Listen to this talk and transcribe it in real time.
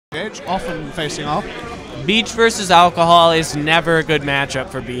KJH, often facing off. Beach versus Alcohol is never a good matchup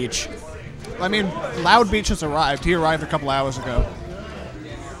for Beach. I mean, Loud Beach has arrived. He arrived a couple hours ago.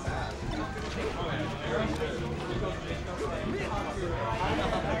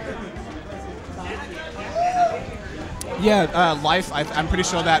 Yeah, Life, I'm pretty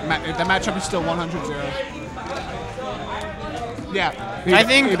sure that the matchup is still 100-0. Yeah, I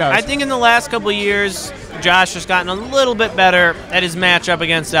think in the last couple of years, Josh has gotten a little bit better at his matchup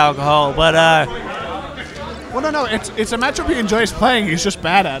against Alcohol, but well, no, it's a matchup he enjoys playing. He's just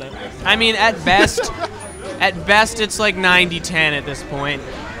bad at it. I mean, at best, it's like 90-10 at this point.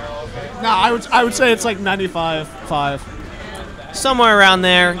 No, I would say it's like 95-5. Somewhere around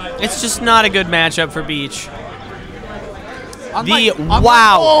there. It's just not a good matchup for Beach. Unlike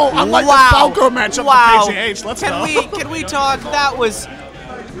the Falco matchup for KJH. Let's go. Can we talk? That was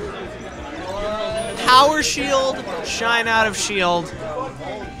Power Shield, Shine out of Shield,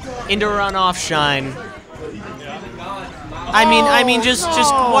 into Runoff Shine. I mean, just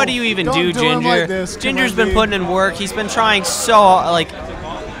what do you even do, Ginger? Like this. Ginger's been putting in work. He's been trying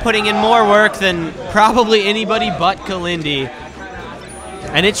putting in more work than probably anybody but Kalindi.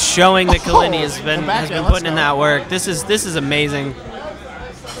 And it's showing that Kalindi has been putting in that work. This is amazing.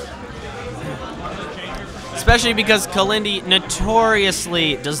 Especially because Kalindi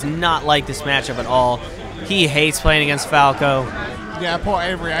notoriously does not like this matchup at all. He hates playing against Falco. Yeah, poor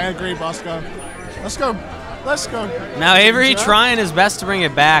Avery. I agree, Bosco. Let's go. Let's go. Now Avery trying his best to bring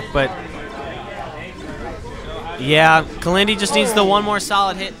it back, but yeah, Kalindi just needs the one more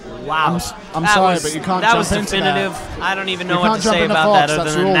solid hit. Wow. I'm sorry, but you can't that jump was into definitive. that. I don't even know what to say about that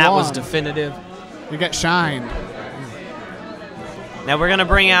other than that was definitive. You get shined. Now we're going to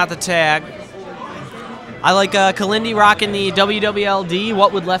bring out the tag. I like Kalindi rocking the WWLD.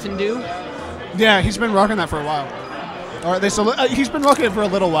 What would Leffen do? Yeah, he's been rocking that for a while. Or at least he's been rocking it for a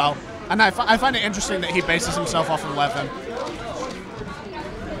little while. And I find it interesting that he bases himself off of Leffen.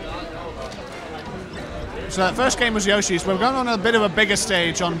 So that first game was Yoshi's. We're going on a bit of a bigger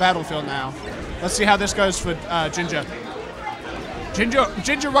stage on Battlefield now. Let's see how this goes for Ginger.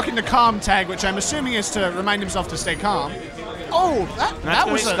 Ginger rocking the calm tag, which I'm assuming is to remind himself to stay calm. Oh, that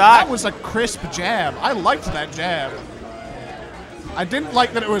was a crisp jab. I liked that jab. I didn't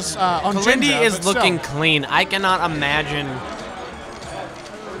like that it was on Kalindi Ginger. is looking clean. I cannot imagine.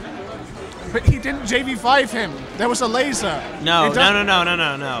 But he didn't JV5 him. There was a laser. No.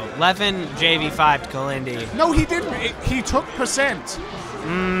 Leffen JV5'd Kalindi. No, he didn't. He took percent.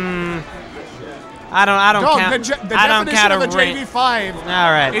 I don't count. The I don't definition count of a JV5 all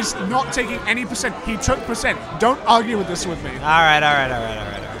right. is not taking any percent. He took percent. Don't argue with this with me. All right.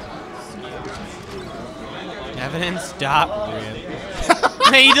 Evidence, stop.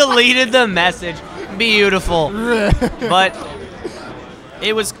 He deleted the message. Beautiful. But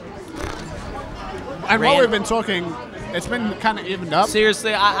it was. And while we've been talking, it's been kind of evened up.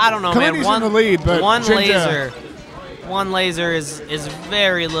 Seriously, I don't know, Kalindi's man. in the lead, but one laser is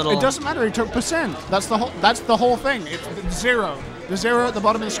very little. It doesn't matter. He took percent. That's the whole thing. It's zero. The zero at the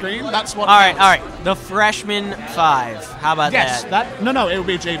bottom of the screen. That's what. All right. The freshman 5. How about that? Yes. No. It would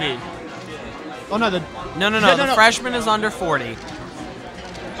be a JV. Oh no. The freshman is under 40.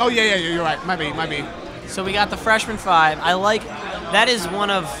 Oh yeah. You're right. Might be. So we got the freshman 5. I like. That is one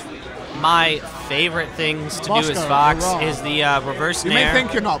of my favorite things to do as Fox is the reverse nair. You may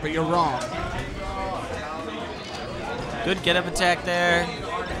think you're not, but you're wrong. Good get-up attack there.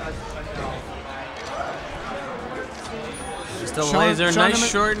 Still a laser. Nice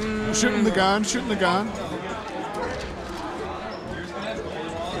shorten. Shooting the gun.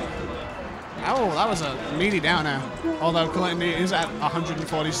 Oh, that was a meaty downer. Although Kalindi is at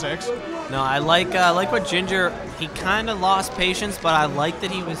 146. No, I like what Ginger. He kind of lost patience, but I like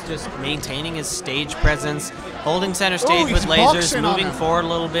that he was just maintaining his stage presence, holding center stage with lasers, moving forward a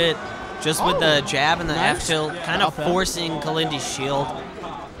little bit, just with the jab and the F tilt, kind of forcing Kalindi's shield.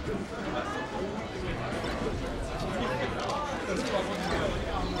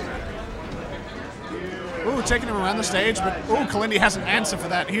 Ooh, taking him around the stage, but Kalindi has an answer for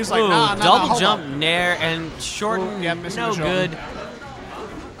that. He's like, nah, double jump nair and shorten. Yeah, no good.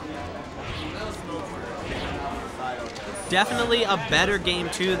 Definitely a better game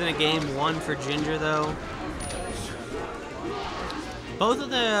 2 than a game 1 for Ginger, though. Both of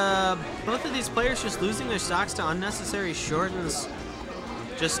these players just losing their stocks to unnecessary shortens.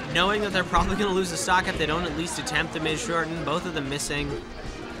 Just knowing that they're probably going to lose the stock if they don't at least attempt the mid shorten. Both of them missing.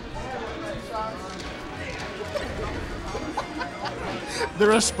 The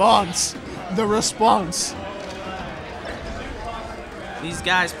response. These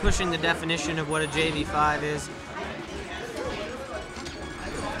guys pushing the definition of what a JV5 is.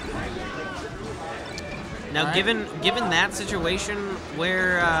 Now, given that situation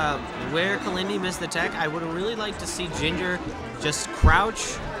where Kalindi missed the tech, I would have really liked to see Ginger just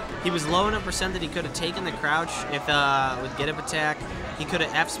crouch. He was low enough percent that he could have taken the crouch if with get up attack. He could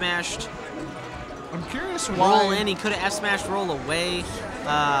have F smashed. I'm curious why. Roll in. He could have F smashed. Roll away. Ooh,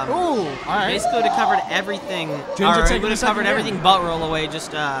 all right. Basically, would have covered everything. Ginger he would have covered everything but roll away.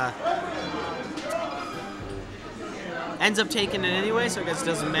 Just ends up taking it anyway, so I guess it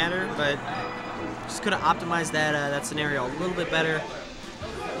doesn't matter. But just could have optimized that scenario a little bit better.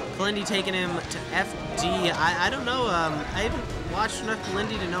 Kalindi taking him to FD. I don't know. I haven't watched enough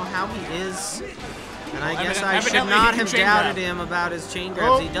Kalindi to know how he is. And I guess I should not have doubted him about his chain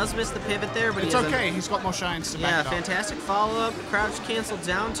grabs. He does miss the pivot there, but it's okay. He's got more shines to back it up. Yeah, fantastic follow-up. Crouch cancel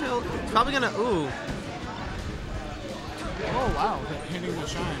down tilt. He's probably going to, ooh. Oh, wow. Hitting the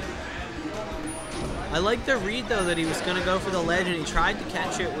shine. I like the read, though, that he was going to go for the ledge, and he tried to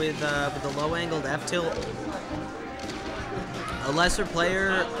catch it with the low-angled F-tilt. A lesser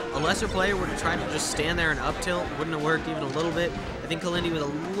player would have tried to just stand there and up tilt. Wouldn't have worked even a little bit. I think Kalindi with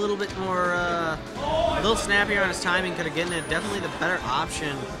a little bit more, a little snappier on his timing could have gotten it. Definitely the better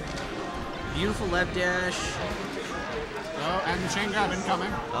option. Beautiful left dash. Oh, and the chain grab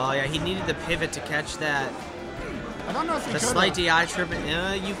incoming. Oh yeah, he needed the pivot to catch that. I don't know if he could. The slight DI trip.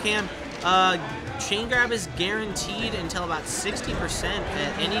 You can. Chain grab is guaranteed until about 60%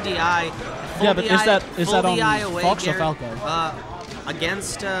 at any DI. Yeah, but is that on Fox or Falco?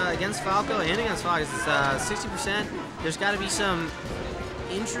 Against Falco and against Fox, it's 60%. There's got to be some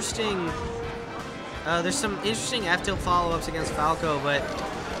interesting. There's some interesting F-tilt follow-ups against Falco, but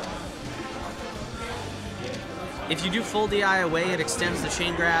if you do full DI away, it extends the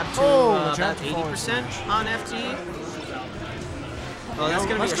chain grab to about 80% on FT. Oh, that's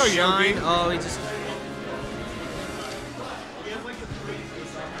gonna be a shine. Oh, he just.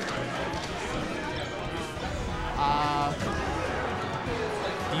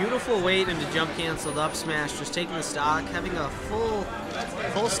 Beautiful weight into jump canceled up smash, just taking the stock, having a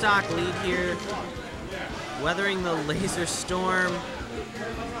full stock lead here, weathering the laser storm.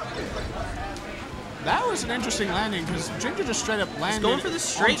 That was an interesting landing because Ginger just straight up landed. He's going for the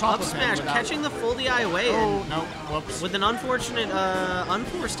straight up smash, catching the full DI away. Oh no! Whoops! With an unfortunate,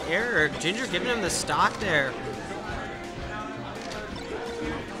 unforced error, Ginger giving him the stock there.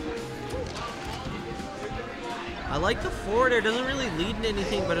 I like the forward air. Doesn't really lead in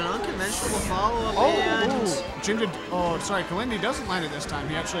anything, but an unconventional follow-up. Kalindi doesn't land it this time.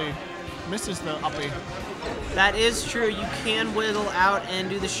 He actually misses the uppie. That is true. You can wiggle out and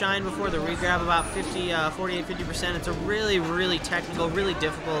do the shine before the regrab about 48-50%. It's a really, really technical, really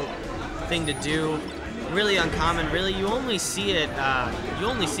difficult thing to do. Really uncommon. Really, you only see it. You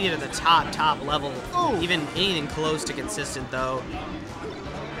only see it at the top level. Even anything close to consistent, though.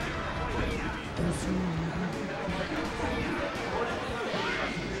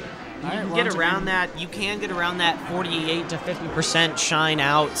 You can get around that. You can get around that 48 to 50% shine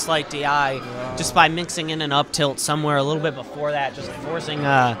out slight DI just by mixing in an up tilt somewhere a little bit before that, just forcing,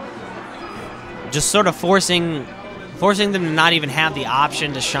 forcing them to not even have the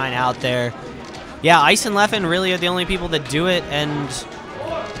option to shine out there. Yeah, Ice and Leffen really are the only people that do it, and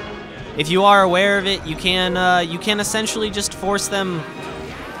if you are aware of it, you can essentially just force them.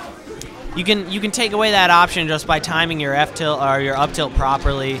 You can take away that option just by timing your F tilt or your up tilt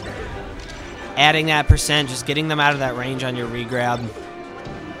properly. Adding that percent, just getting them out of that range on your regrab.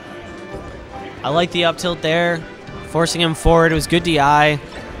 I like the up tilt there, forcing him forward. It was good DI.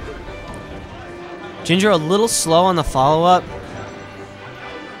 Ginger a little slow on the follow-up.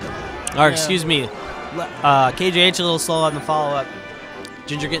 Or excuse me, KJH a little slow on the follow-up.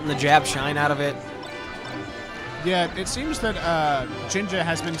 Ginger getting the jab shine out of it. Yeah, it seems that Ginger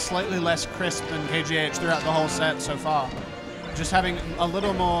has been slightly less crisp than KJH throughout the whole set so far. Just having a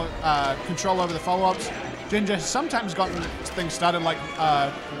little more control over the follow-ups. Ginger has sometimes gotten things started like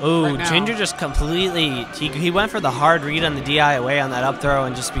right now. Ginger just completely, he went for the hard read on the DI away on that up throw,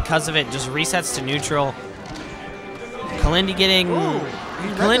 and just because of it, just resets to neutral. Kalindi getting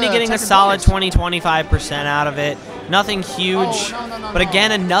a solid 20-25% out of it. Nothing huge, but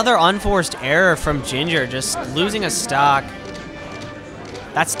again, another unforced error from Ginger, just losing a stock.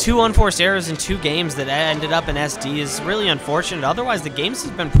 That's 2 unforced errors in 2 games that ended up in SD is really unfortunate. Otherwise, the games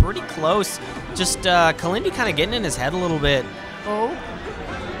have been pretty close. Just Kalindi kind of getting in his head a little bit.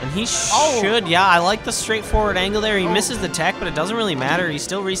 And he should, yeah, I like the straightforward angle there. He misses the tech, but it doesn't really matter. He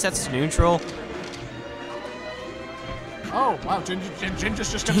still resets to neutral. Oh, wow,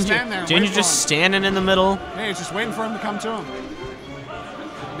 Ginger's just going to stand there. Ginger just standing in the middle. Yeah, he's just waiting for him to come to him.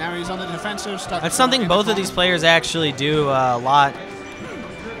 Now he's on the defensive, stuck. That's something both of these players actually do a lot.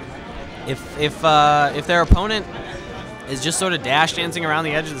 If their opponent is just sort of dash dancing around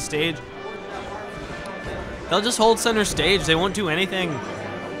the edge of the stage, they'll just hold center stage. They won't do anything.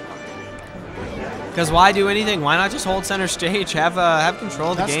 Because why do anything? Why not just hold center stage? Have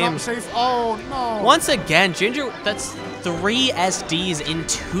control of the game. That's not safe. Oh, no. Once again, Ginger, that's 3 SDs in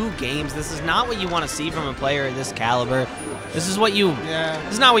 2 games. This is not what you want to see from a player of this caliber. This is what you... Yeah.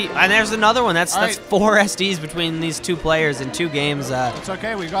 This is not what you... And there's another one. That's 4 SDs between these 2 players in 2 games. It's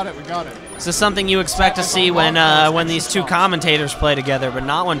okay. We got it. We got it. This is something you expect to see when these 2 commentators play together, but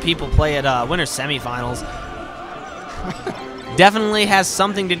not when people play at winter semifinals. Definitely has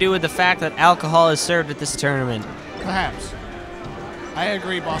something to do with the fact that alcohol is served at this tournament. Perhaps. I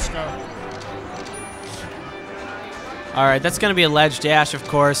agree, Bosco. All right, that's going to be a ledge dash, of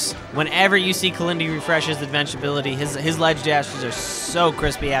course. Whenever you see Kalindi refreshes advanceability, his ledge dashes are so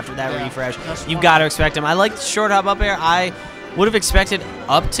crispy after that refresh. You've got to expect him. I like the short hop up air. I would have expected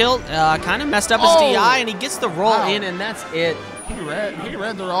up tilt. Kind of messed up his DI, and he gets the roll in, and that's it. He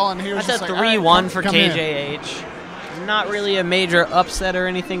read the roll, and he was that's just a like, 3-1 for KJH. Not really a major upset or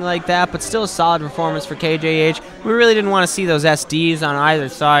anything like that, but still a solid performance for KJH. We really didn't want to see those SDs on either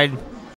side.